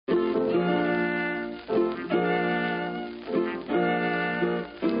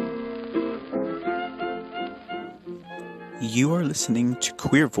You are listening to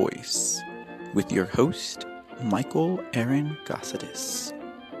Queer Voice with your host, Michael Aaron Gossadis.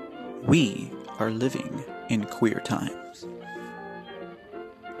 We are living in queer times.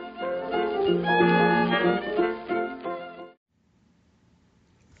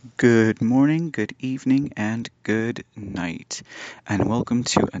 Good morning, good evening, and good night, and welcome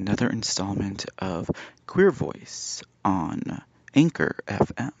to another installment of Queer Voice on Anchor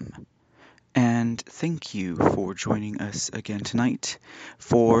FM. And thank you for joining us again tonight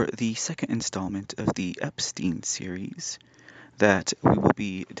for the second installment of the Epstein series that we will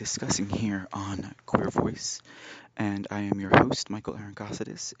be discussing here on Queer Voice. And I am your host, Michael Aaron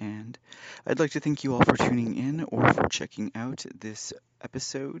Gossadis, and I'd like to thank you all for tuning in or for checking out this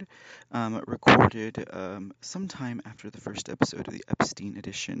episode, recorded sometime after the first episode of the Epstein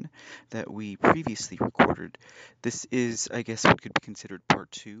edition that we previously recorded. This is, I guess, what could be considered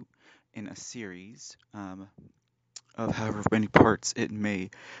part two in a series of however many parts it may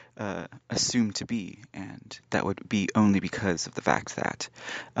assume to be, and that would be only because of the fact that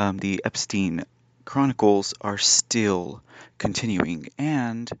the Epstein Chronicles are still continuing,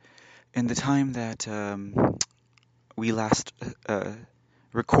 and in the time that we last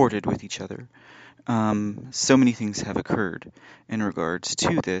recorded with each other, so many things have occurred in regards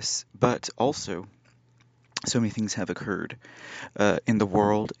to this, but also so many things have occurred in the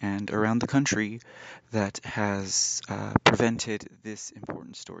world and around the country that has prevented this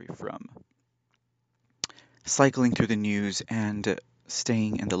important story from cycling through the news and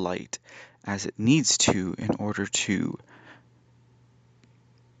staying in the light as it needs to in order to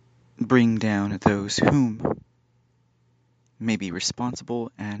bring down those whom may be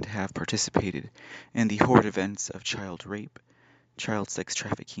responsible and have participated in the horrid events of child rape, child sex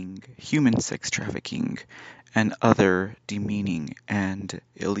trafficking, human sex trafficking, and other demeaning and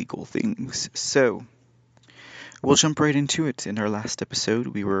illegal things. So, we'll jump right into it. In our last episode,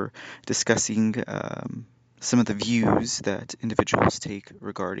 we were discussing some of the views that individuals take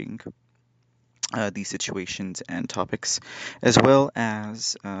regarding these situations and topics, as well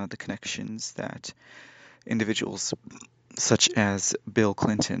as the connections that individuals such as Bill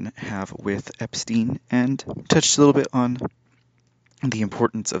Clinton have with Epstein, and touched a little bit on the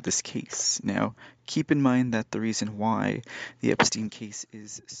importance of this case. Now, keep in mind that the reason why the Epstein case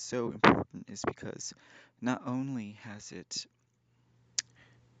is so important is because not only has it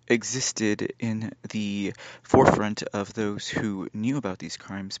existed in the forefront of those who knew about these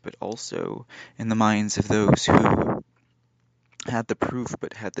crimes, but also in the minds of those who had the proof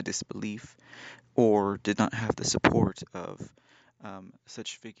but had the disbelief or did not have the support of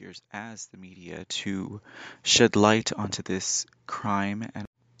such figures as the media to shed light onto this crime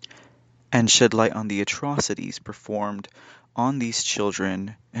and shed light on the atrocities performed on these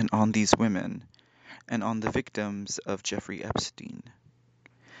children and on these women and on the victims of Jeffrey Epstein.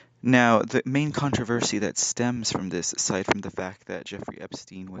 Now, the main controversy that stems from this, aside from the fact that Jeffrey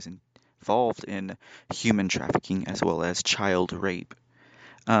Epstein was involved in human trafficking as well as child rape,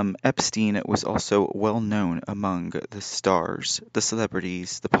 Epstein was also well known among the stars, the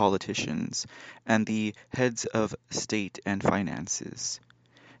celebrities, the politicians, and the heads of state and finances.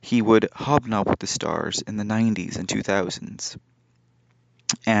 He would hobnob with the stars in the 90s and 2000s.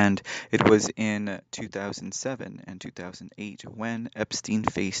 And it was in 2007 and 2008 when Epstein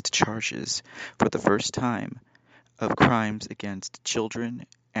faced charges for the first time of crimes against children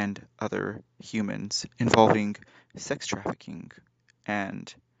and other humans involving sex trafficking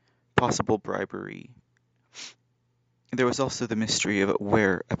and possible bribery. There was also the mystery of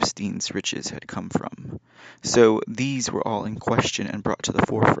where Epstein's riches had come from. So these were all in question and brought to the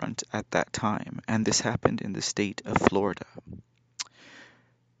forefront at that time, and this happened in the state of Florida.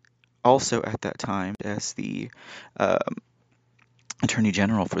 Also at that time, as the Attorney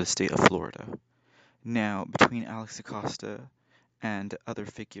General for the state of Florida. Now, between Alex Acosta and other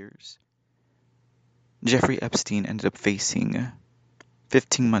figures, Jeffrey Epstein ended up facing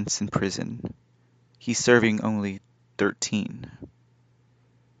 15 months in prison. He's serving only 13.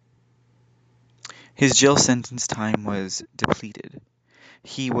 His jail sentence time was depleted.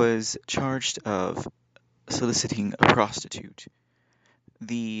 He was charged of soliciting a prostitute.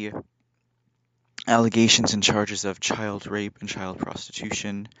 The allegations and charges of child rape and child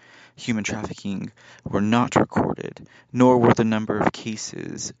prostitution, human trafficking were not recorded, nor were the number of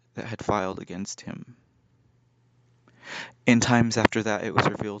cases that had filed against him. In times after that, it was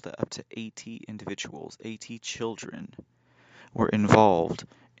revealed that up to 80 individuals, 80 children, were involved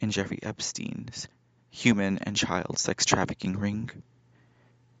in Jeffrey Epstein's human and child sex trafficking ring.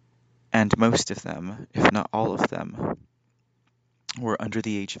 And most of them, if not all of them, were under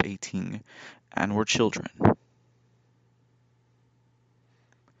the age of 18 and were children.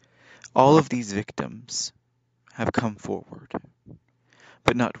 All of these victims have come forward,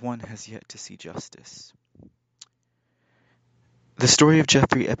 but not one has yet to see justice. The story of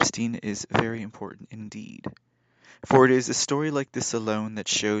Jeffrey Epstein is very important indeed, for it is a story like this alone that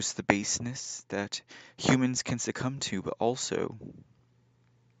shows the baseness that humans can succumb to, but also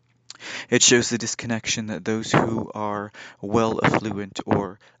it shows the disconnection that those who are well affluent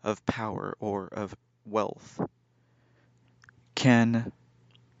or of power or of wealth can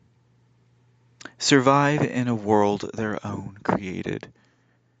survive in a world their own created,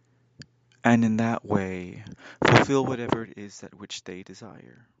 and in that way fulfill whatever it is that which they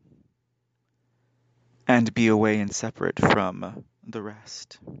desire, and be away and separate from the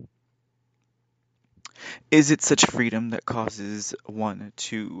rest. Is it such freedom that causes one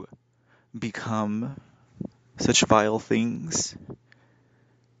to become such vile things?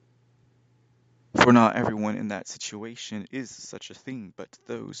 For not everyone in that situation is such a thing, but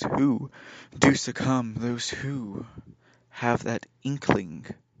those who do succumb, those who have that inkling,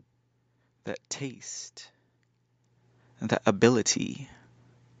 that taste, that ability.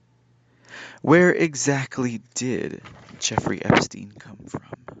 Where exactly did Jeffrey Epstein come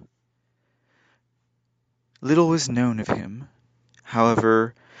from? Little was known of him.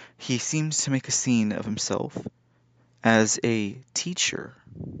 However, he seems to make a scene of himself as a teacher.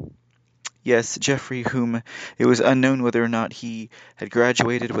 Yes, Jeffrey, whom it was unknown whether or not he had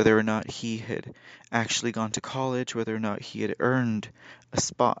graduated, whether or not he had actually gone to college, whether or not he had earned a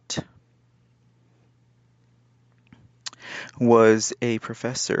spot, was a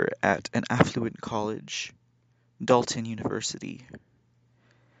professor at an affluent college, Dalton University.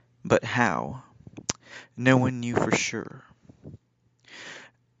 But how? No one knew for sure.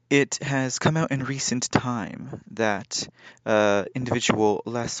 It has come out in recent time that individual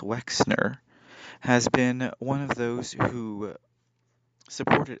Les Wexner has been one of those who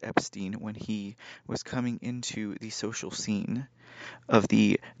supported Epstein when he was coming into the social scene of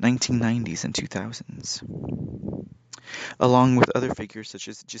the 1990s and 2000s, along with other figures such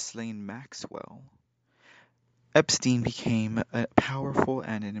as Ghislaine Maxwell. Epstein became a powerful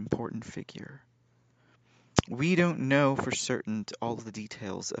and an important figure. We don't know for certain all of the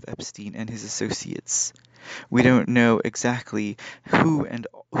details of Epstein and his associates. We don't know exactly who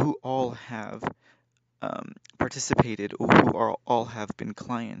all have participated or who all have been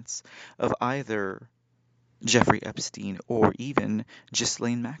clients of either Jeffrey Epstein or even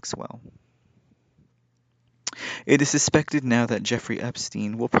Ghislaine Maxwell. It is suspected now that Jeffrey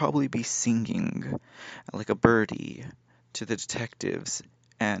Epstein will probably be singing like a birdie to the detectives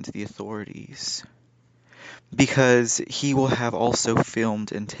and the authorities, because he will have also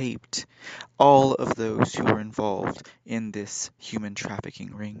filmed and taped all of those who were involved in this human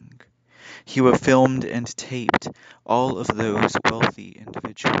trafficking ring. He will have filmed and taped all of those wealthy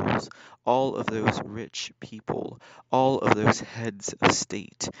individuals, all of those rich people, all of those heads of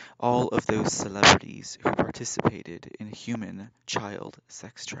state, all of those celebrities who participated in human child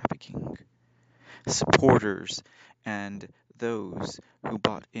sex trafficking, supporters, and those who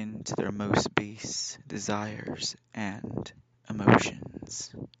bought into their most base desires and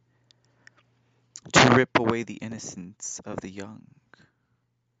emotions, to rip away the innocence of the young.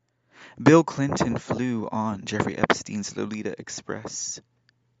 Bill Clinton flew on Jeffrey Epstein's Lolita Express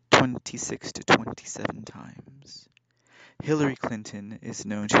 26 to 27 times. Hillary Clinton is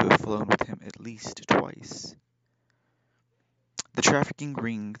known to have flown with him at least twice. The trafficking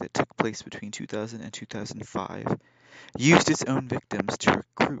ring that took place between 2000 and 2005 used its own victims to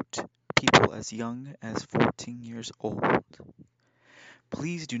recruit people as young as 14 years old.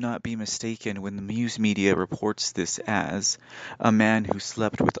 Please do not be mistaken when the news media reports this as a man who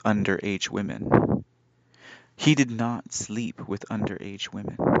slept with underage women. He did not sleep with underage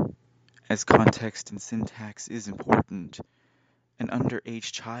women. As context and syntax is important, an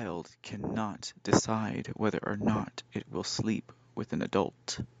underage child cannot decide whether or not it will sleep with an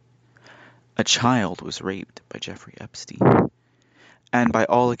adult. A child was raped by Jeffrey Epstein, and by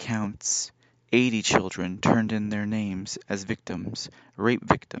all accounts, 80 children turned in their names as victims, rape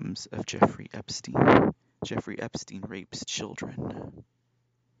victims of Jeffrey Epstein. Jeffrey Epstein rapes children.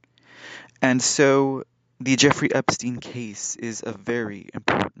 And so, the Jeffrey Epstein case is a very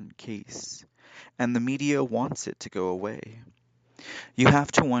important case, and the media wants it to go away. You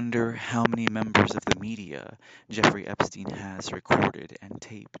have to wonder how many members of the media Jeffrey Epstein has recorded and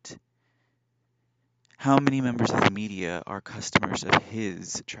taped. How many members of the media are customers of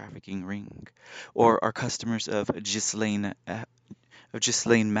his trafficking ring, or are customers of Ghislaine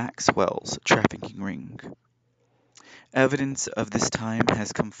Maxwell's trafficking ring? Evidence of this time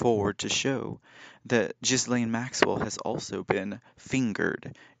has come forward to show that Ghislaine Maxwell has also been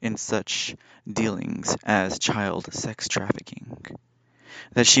fingered in such dealings as child sex trafficking,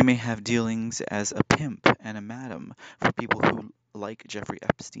 that she may have dealings as a pimp and a madam for people who, like Jeffrey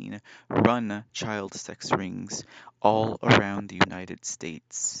Epstein, run child sex rings all around the United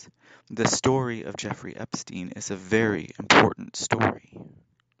States. The story of Jeffrey Epstein is a very important story.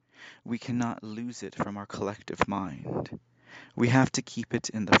 We cannot lose it from our collective mind. We have to keep it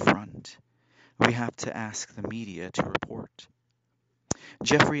in the front. We have to ask the media to report.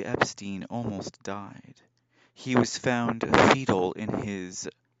 Jeffrey Epstein almost died. He was found fetal in his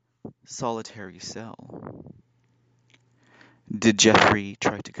solitary cell. Did Jeffrey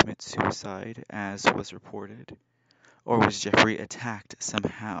try to commit suicide, as was reported? Or was Jeffrey attacked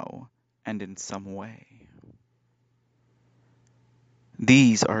somehow and in some way?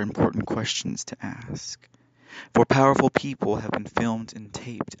 These are important questions to ask, for powerful people have been filmed and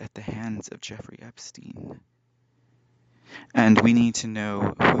taped at the hands of Jeffrey Epstein. And we need to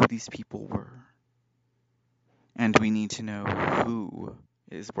know who these people were. And we need to know who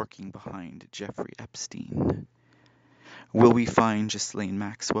is working behind Jeffrey Epstein. Will we find Ghislaine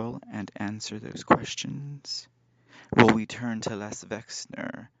Maxwell and answer those questions? Will we turn to Les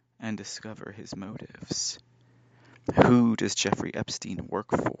Wexner and discover his motives? Who does Jeffrey Epstein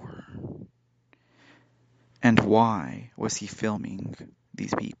work for? And why was he filming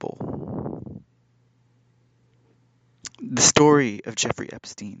these people? The story of Jeffrey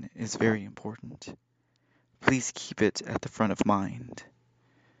Epstein is very important. Please keep it at the front of mind.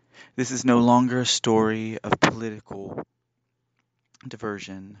 This is no longer a story of political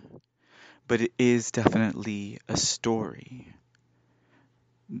diversion, but it is definitely a story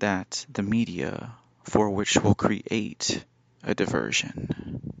that the media for which will create a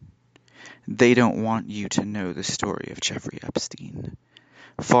diversion. They don't want you to know the story of Jeffrey Epstein.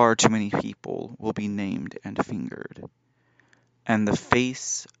 Far too many people will be named and fingered, and the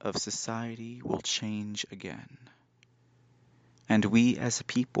face of society will change again. And we as a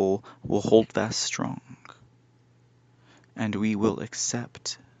people will hold fast strong, and we will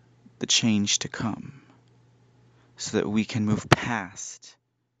accept the change to come, so that we can move past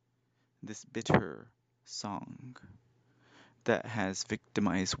this bitter song that has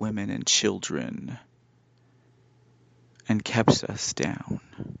victimized women and children and kept us down.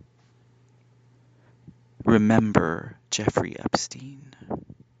 Remember Jeffrey Epstein.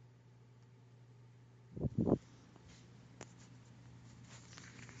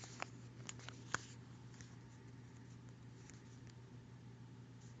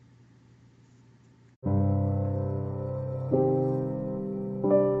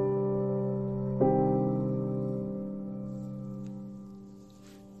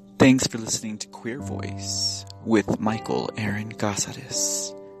 Thanks for listening to Queer Voice with Michael Aaron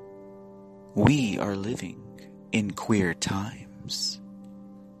Casares. We are living in queer times.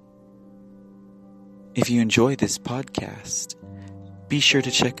 If you enjoy this podcast, be sure to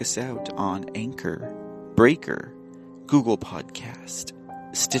check us out on Anchor, Breaker, Google Podcast,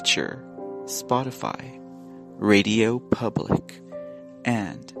 Stitcher, Spotify, Radio Public,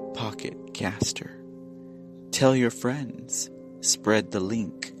 and Pocket Caster. Tell your friends, spread the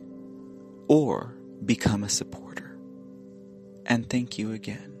link, or become a supporter. And thank you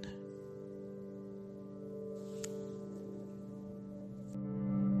again.